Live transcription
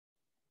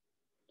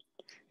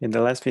In the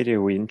last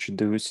video, we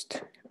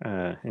introduced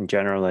and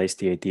generalized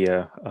the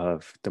idea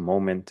of the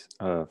moment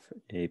of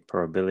a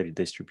probability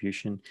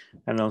distribution,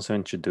 and also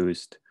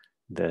introduced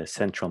the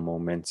central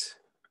moments,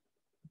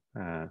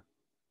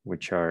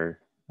 which are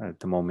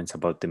the moments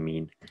about the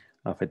mean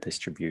of a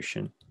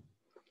distribution.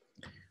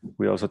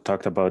 We also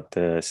talked about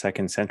the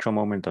second central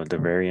moment of the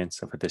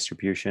variance of a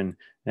distribution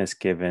as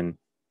giving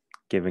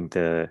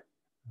the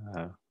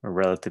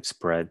relative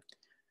spread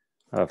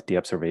of the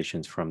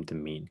observations from the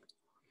mean.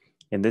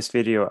 In this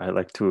video, I'd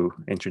like to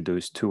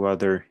introduce two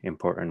other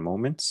important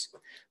moments.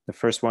 The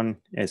first one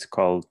is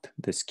called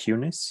the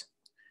skewness.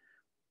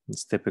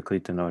 It's typically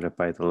denoted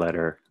by the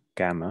letter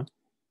gamma.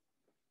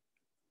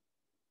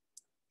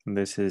 And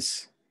this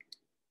is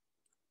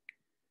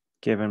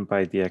given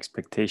by the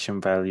expectation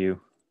value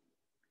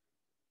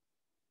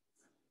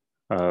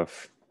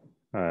of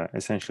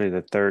essentially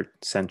the third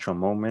central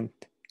moment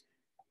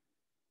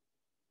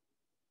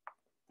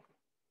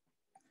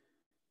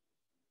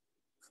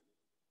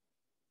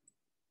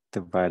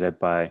divided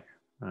by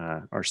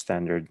our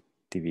standard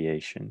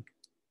deviation.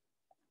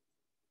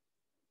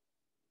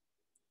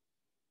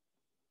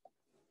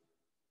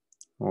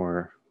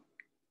 Or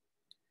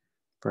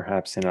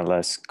perhaps in a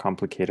less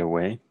complicated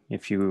way,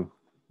 if you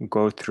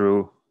go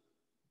through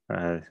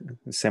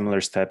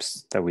similar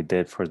steps that we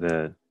did for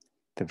the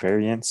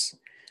variance,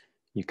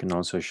 you can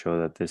also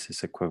show that this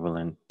is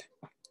equivalent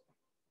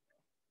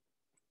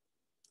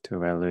to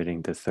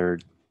evaluating the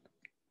third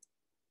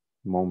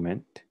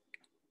moment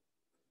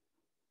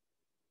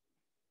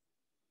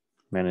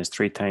minus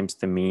 3 times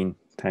the mean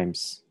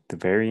times the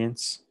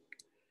variance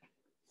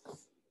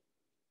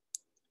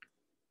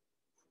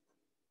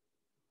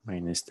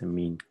minus the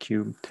mean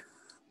cubed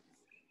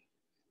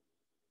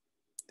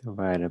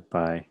divided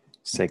by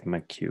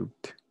sigma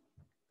cubed.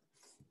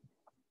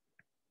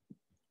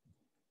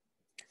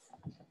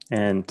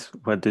 And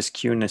what this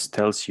skewness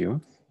tells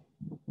you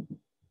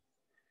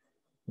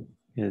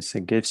is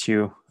it gives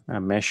you a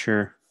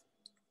measure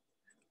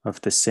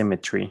of the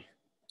symmetry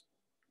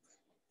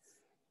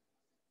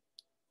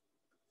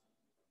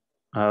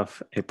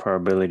of a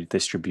probability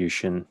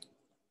distribution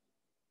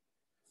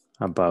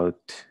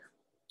about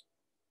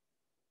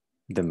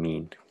the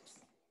mean.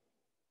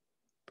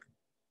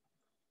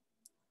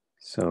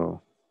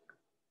 So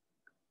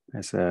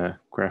as a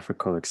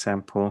graphical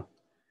example,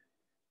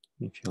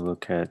 if you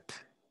look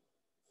at,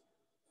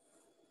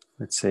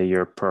 let's say,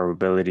 your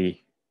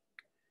probability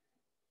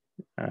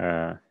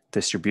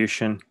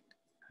distribution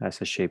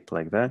has a shape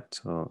like that.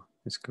 So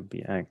this could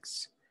be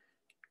X.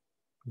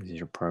 This is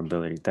your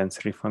probability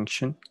density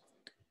function.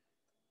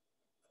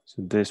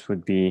 So this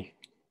would be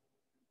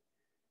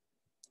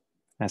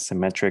a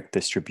symmetric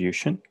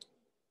distribution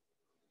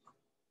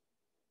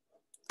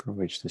for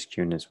which the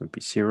skewness would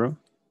be 0.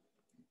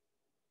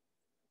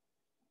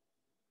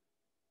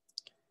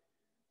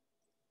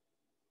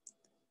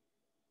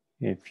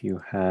 If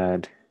you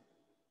had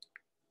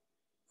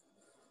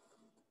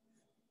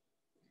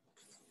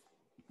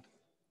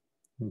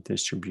a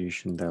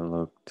distribution that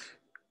looked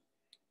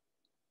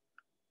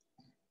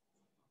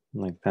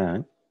like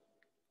that.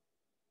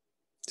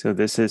 So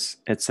this is,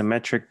 it's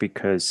symmetric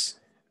because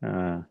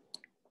the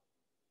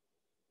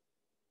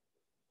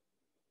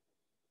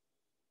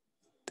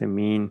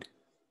mean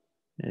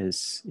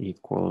is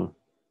equal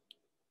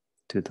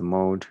to the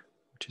mode,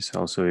 which is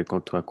also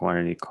equal to a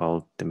quantity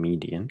called the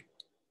median.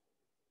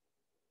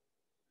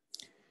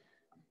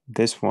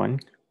 This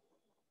one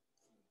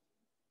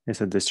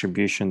is a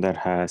distribution that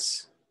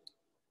has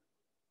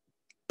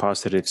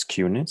positive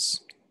skewness.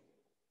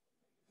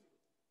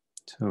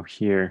 So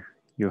here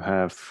you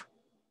have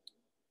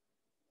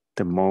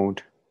the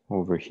mode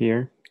over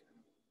here.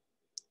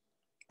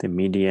 The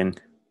median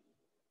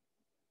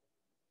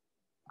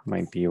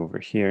might be over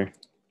here.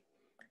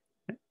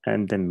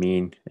 And the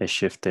mean is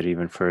shifted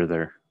even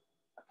further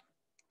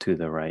to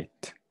the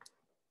right.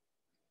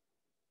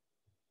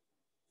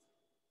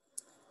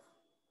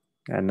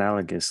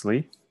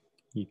 Analogously,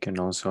 you can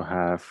also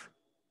have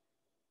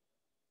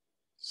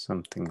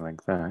something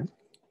like that,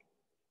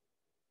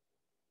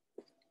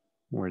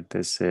 where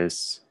this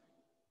is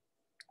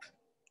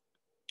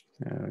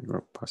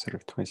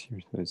positive twice here.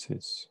 So this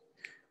is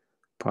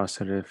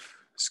positive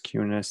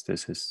skewness.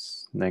 This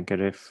is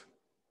negative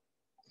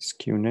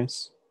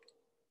skewness.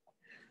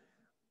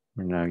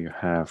 Where now you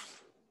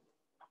have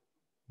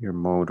your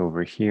mode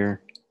over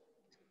here,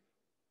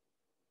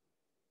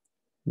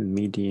 the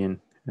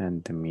median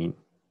and the mean.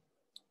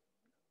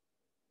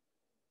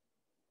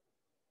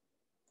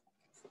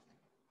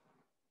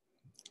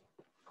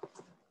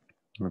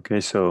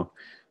 Okay, so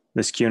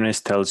the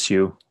skewness tells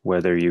you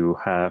whether you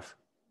have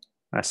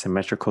a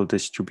symmetrical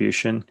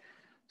distribution,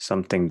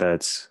 something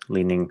that's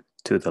leaning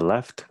to the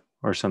left,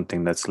 or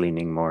something that's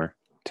leaning more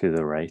to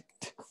the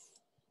right.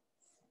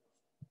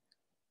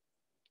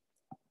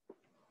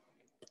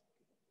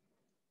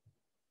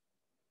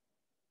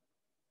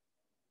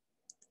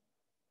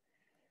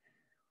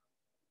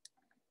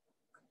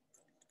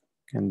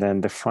 And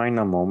then the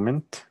final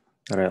moment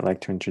that I'd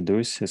like to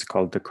introduce is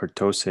called the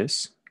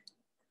kurtosis.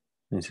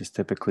 This is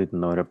typically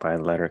denoted by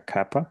letter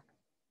kappa.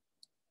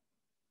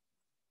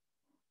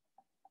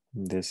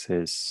 This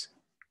is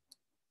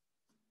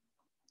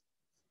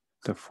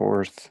the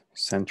fourth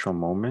central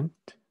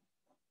moment,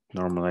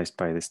 normalized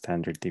by the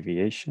standard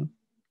deviation.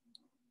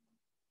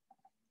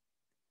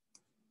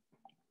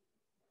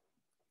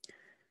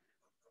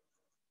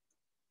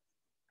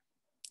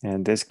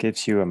 And this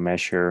gives you a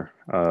measure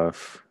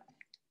of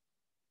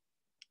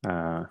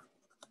how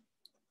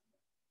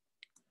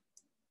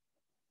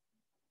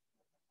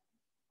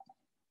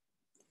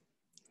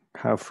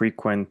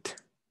frequent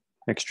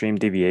extreme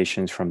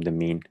deviations from the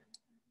mean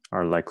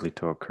are likely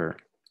to occur.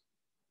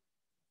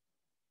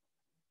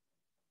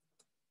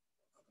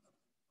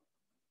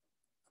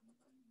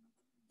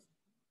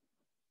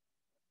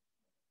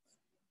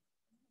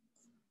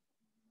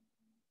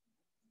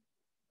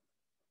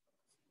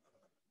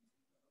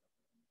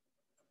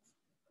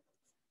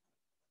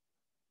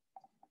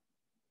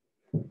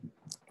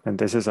 And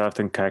this is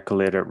often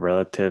calculated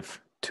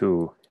relative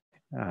to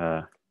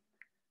a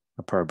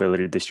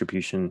probability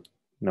distribution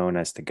known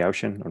as the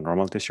Gaussian or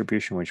normal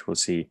distribution, which we'll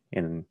see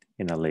in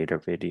a later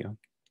video.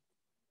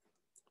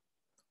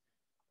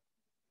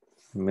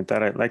 And with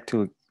that, I'd like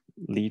to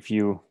leave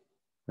you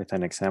with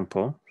an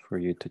example for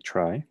you to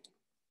try.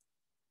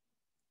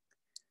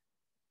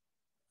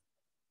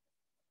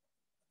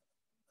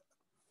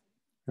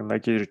 I'd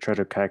like you to try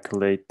to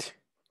calculate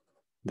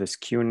the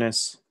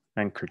skewness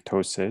and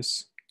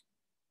kurtosis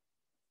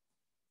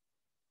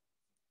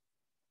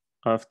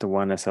of the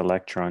 1s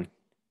electron,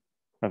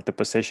 of the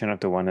position of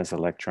the 1s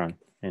electron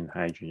in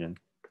hydrogen.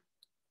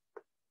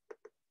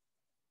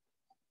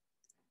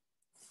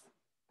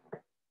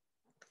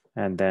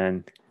 And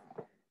then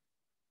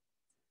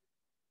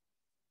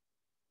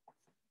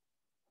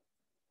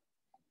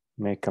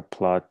make a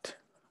plot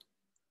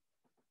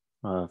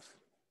of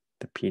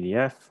the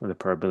PDF, or the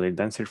probability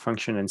density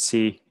function, and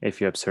see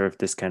if you observe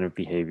this kind of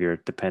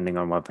behavior depending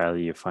on what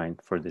value you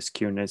find for the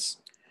skewness,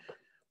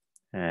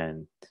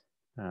 and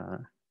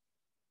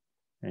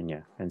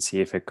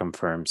see if it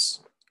confirms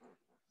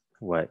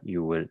what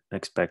you would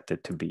expect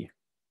it to be,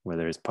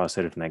 whether it's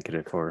positive,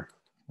 negative, or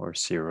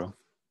zero.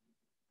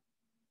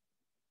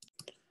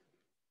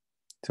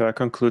 So that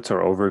concludes our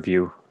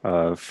overview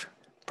of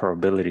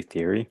probability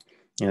theory.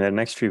 In the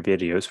next few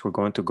videos, we're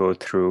going to go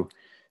through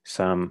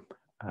some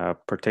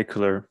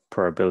particular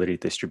probability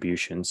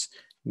distributions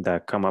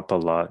that come up a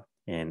lot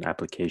in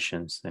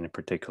applications, and in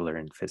particular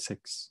in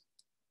physics.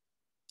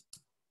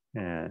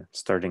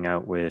 Starting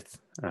out with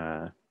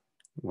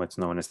what's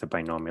known as the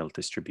binomial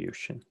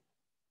distribution.